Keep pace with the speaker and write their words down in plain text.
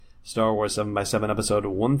Star Wars 7x7 episode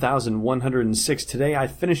 1106. Today I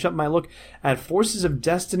finish up my look at Forces of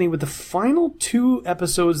Destiny with the final 2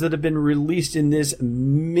 episodes that have been released in this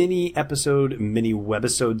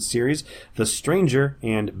mini-webisode series, The Stranger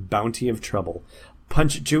and Bounty of Trouble.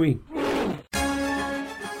 Punch it, Chewie.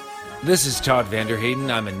 This is Todd Vanderhayden.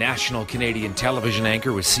 I'm a national Canadian television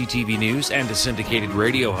anchor with CTV News and a syndicated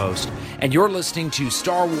radio host. And you're listening to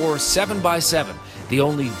Star Wars 7x7, the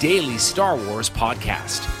only daily Star Wars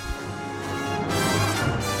podcast.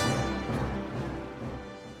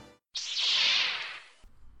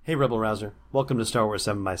 Hey Rebel Rouser, welcome to Star Wars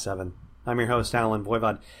 7x7. I'm your host, Alan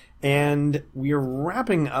Voivod, and we are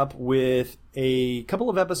wrapping up with a couple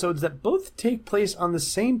of episodes that both take place on the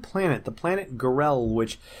same planet, the planet Gorel,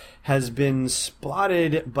 which has been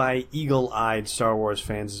spotted by eagle-eyed Star Wars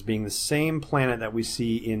fans as being the same planet that we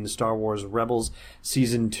see in Star Wars Rebels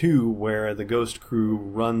Season 2, where the Ghost Crew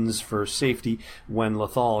runs for safety when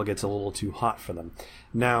Lothal gets a little too hot for them.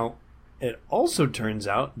 Now, it also turns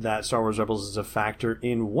out that Star Wars Rebels is a factor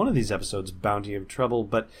in one of these episodes, Bounty of Trouble,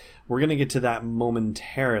 but we're going to get to that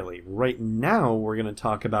momentarily. Right now, we're going to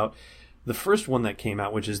talk about the first one that came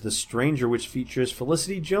out, which is The Stranger, which features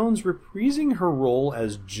Felicity Jones reprising her role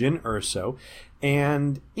as Jyn Erso.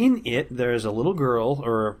 And in it, there's a little girl,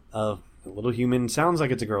 or a little human, sounds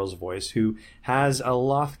like it's a girl's voice, who has a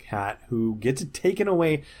loth cat who gets it taken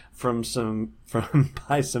away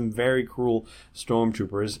by some very cruel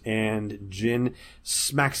stormtroopers, and Jyn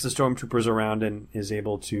smacks the stormtroopers around and is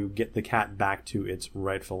able to get the cat back to its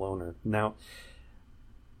rightful owner. Now,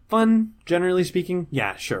 fun, generally speaking?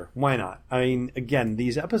 Yeah, sure. Why not? I mean, again,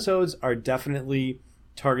 these episodes are definitely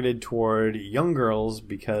targeted toward young girls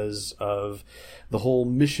because of the whole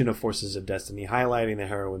mission of Forces of Destiny, highlighting the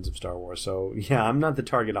heroines of Star Wars. So, yeah, I'm not the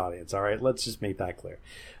target audience, all right? Let's just make that clear.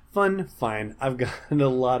 Fun, fine. I've got a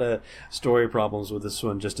lot of story problems with this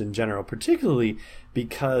one just in general, particularly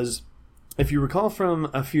because if you recall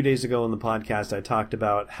from a few days ago on the podcast, I talked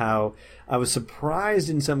about how I was surprised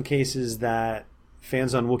in some cases that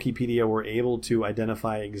fans on Wikipedia were able to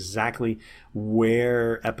identify exactly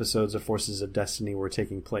where episodes of Forces of Destiny were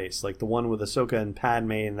taking place. Like the one with Ahsoka and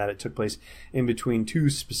Padme, and that it took place in between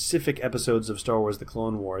 2 specific episodes of Star Wars The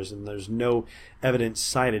Clone Wars, and there's no evidence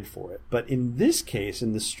cited for it. But in this case,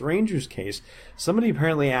 in The Stranger's case, somebody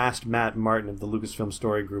apparently asked Matt Martin of the Lucasfilm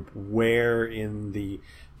Story Group where in the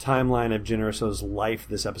timeline of Jyn Erso's life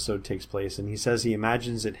this episode takes place, and he says he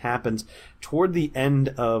imagines it happens toward the end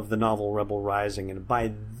of the novel Rebel Rising, and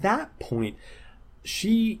by that point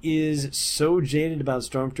she is so jaded about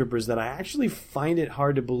stormtroopers that I actually find it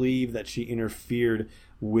hard to believe that she interfered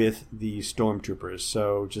with the stormtroopers.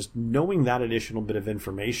 So just knowing that additional bit of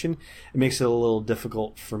information, it makes it a little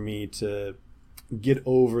difficult for me to get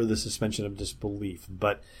over the suspension of disbelief.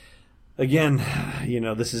 But again, you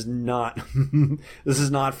know, this is not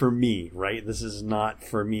for me, right? This is not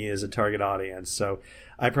for me as a target audience, so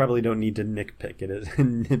I probably don't need to nitpick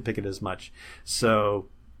it as much. So,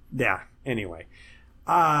 yeah. Anyway,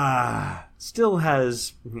 still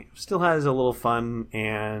has a little fun,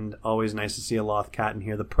 and always nice to see a loth cat and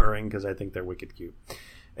hear the purring because I think they're wicked cute.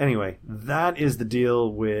 Anyway, that is the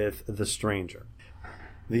deal with The Stranger.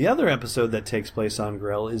 The other episode that takes place on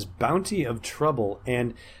Gorel is Bounty of Trouble,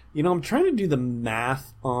 and you know, I'm trying to do the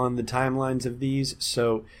math on the timelines of these,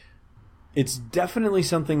 so it's definitely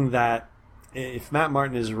something that, if Matt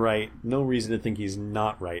Martin is right, no reason to think he's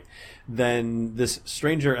not right, then this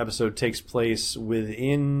Stranger episode takes place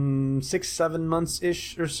within 6-7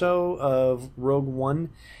 months-ish or so of Rogue One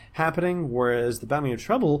happening, whereas the Bounty of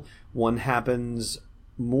Trouble one happens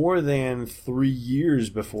more than 3 years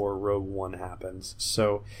before Rogue One happens.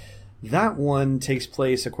 So that one takes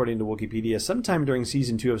place, according to Wikipedia, sometime during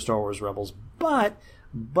Season 2 of Star Wars Rebels, but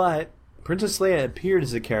Princess Leia appeared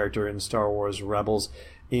as a character in Star Wars Rebels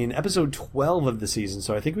in Episode 12 of the season,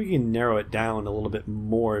 so I think we can narrow it down a little bit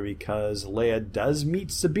more because Leia does meet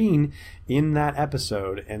Sabine in that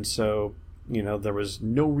episode, and so, you know, there was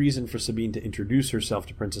no reason for Sabine to introduce herself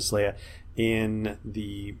to Princess Leia in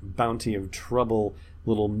the Bounty of Trouble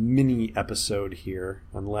little mini episode here,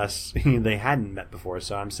 unless they hadn't met before.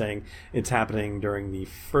 So I'm saying it's happening during the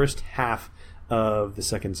first half of the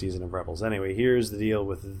second season of Rebels. Anyway, here's the deal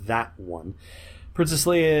with that one. Princess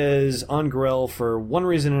Leia is on Gorel for one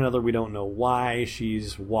reason or another. We don't know why.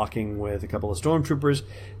 She's walking with a couple of stormtroopers,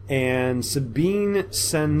 and Sabine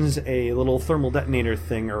sends a little thermal detonator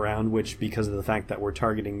thing around, which, because of the fact that we're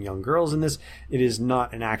targeting young girls in this, it is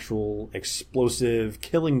not an actual explosive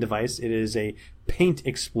killing device. It is a paint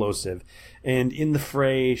explosive. And in the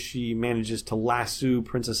fray, she manages to lasso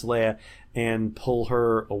Princess Leia and pull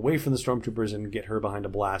her away from the stormtroopers and get her behind a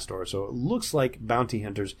blast door. So it looks like bounty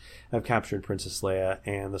hunters have captured Princess Leia,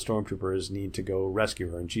 and the stormtroopers need to go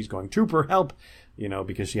rescue her. And she's going, "Trooper, help!"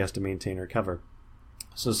 Because she has to maintain her cover.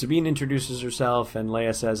 So Sabine introduces herself, and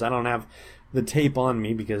Leia says, "I don't have the tape on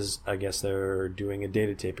me," because I guess they're doing a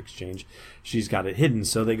data tape exchange. She's got it hidden,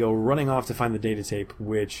 so they go running off to find the data tape,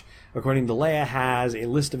 which, according to Leia, has a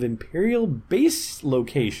list of Imperial base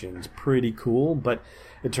locations. Pretty cool, but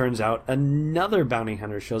it turns out another bounty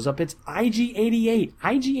hunter shows up. It's IG-88.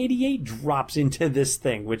 IG-88 drops into this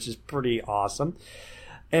thing, which is pretty awesome.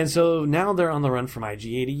 And so now they're on the run from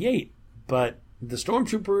IG-88, but the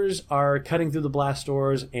stormtroopers are cutting through the blast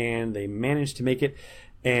doors, and they manage to make it.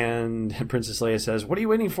 And Princess Leia says, "What are you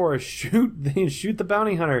waiting for? Shoot the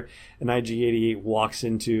bounty hunter." And IG-88 walks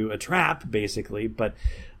into a trap, basically. But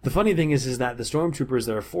the funny thing is that the stormtroopers,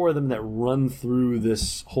 there are 4 of them that run through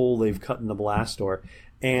this hole they've cut in the blast door,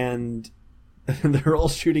 and they're all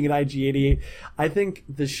shooting at IG-88. I think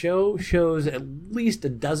the show shows at least a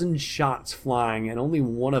dozen shots flying, and only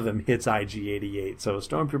one of them hits IG-88. So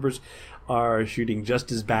stormtroopers are shooting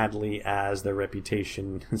just as badly as their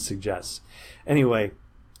reputation suggests. Anyway,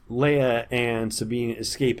 Leia and Sabine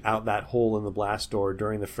escape out that hole in the blast door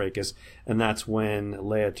during the fracas, and that's when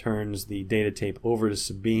Leia turns the data tape over to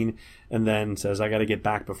Sabine and then says, "I got to get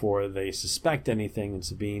back before they suspect anything." And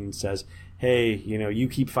Sabine says, "Hey, you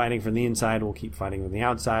keep fighting from the inside, we'll keep fighting from the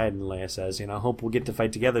outside." And Leia says, "I hope we'll get to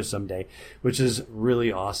fight together someday," which is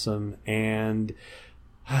really awesome. And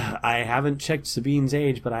I haven't checked Sabine's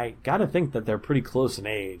age, but I gotta think that they're pretty close in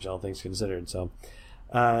age, all things considered. So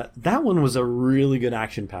that one was a really good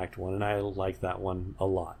action-packed one, and I like that one a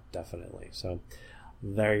lot, definitely. So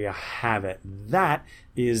there you have it. That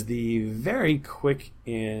is the very quick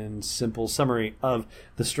and simple summary of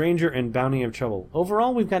The Stranger and Bounty of Trouble.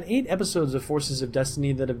 Overall, we've got 8 episodes of Forces of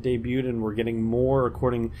Destiny that have debuted, and we're getting more,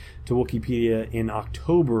 according to Wikipedia, in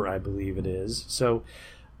October, I believe it is. So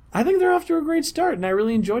I think they're off to a great start, and I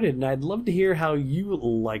really enjoyed it, and I'd love to hear how you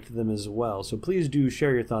liked them as well. So please do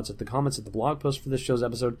share your thoughts at the comments at the blog post for this show's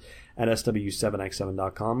episode at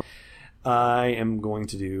sw7x7.com. I am going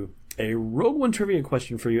to do a Rogue One trivia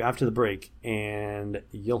question for you after the break, and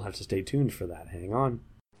you'll have to stay tuned for that. Hang on.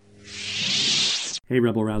 Hey,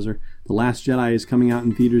 Rebel Rouser. The Last Jedi is coming out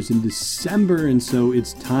in theaters in December, and so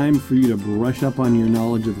it's time for you to brush up on your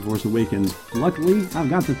knowledge of The Force Awakens. Luckily, I've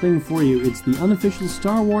got the thing for you. It's the unofficial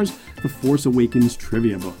Star Wars The Force Awakens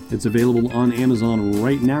trivia book. It's available on Amazon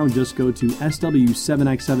right now. Just go to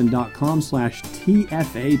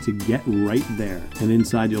sw7x7.com/TFA to get right there. And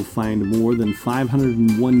inside you'll find more than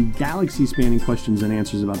 501 galaxy-spanning questions and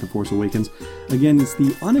answers about The Force Awakens. Again, it's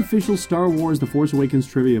the unofficial Star Wars The Force Awakens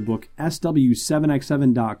trivia book,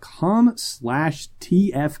 sw7x7.com/TFA.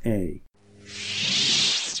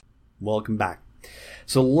 Welcome back.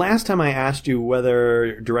 So last time I asked you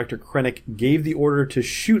whether Director Krennic gave the order to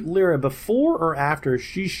shoot Lyra before or after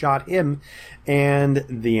she shot him, and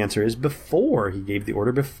the answer is before. He gave the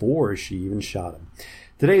order before she even shot him.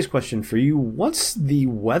 Today's question for you: what's the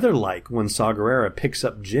weather like when Saw Gerrera picks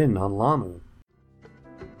up Jyn on Lamu?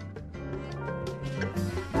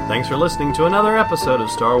 Thanks for listening to another episode of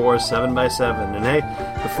Star Wars 7x7. And hey,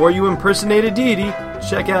 before you impersonate a deity,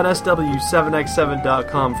 check out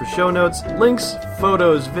sw7x7.com for show notes, links,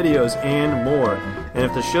 photos, videos, and more. And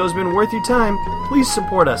if the show's been worth your time, please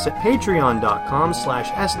support us at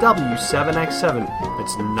patreon.com/sw7x7.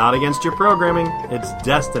 It's not against your programming, it's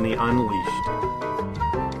Destiny Unleashed.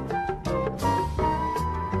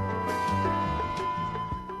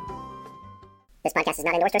 This podcast is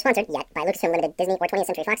not endorsed or sponsored yet by Lucasfilm Limited, Disney, or 20th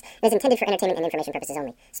Century Fox. It is intended for entertainment and information purposes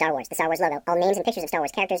only. Star Wars, the Star Wars logo, all names and pictures of Star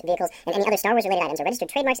Wars characters, vehicles, and any other Star Wars-related items are registered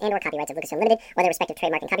trademarks and/or copyrights of Lucasfilm Limited, or their respective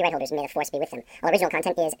trademark and copyright holders. May the force be with them. All original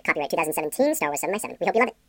content is copyright 2017, Star Wars 7x7. We hope you love it.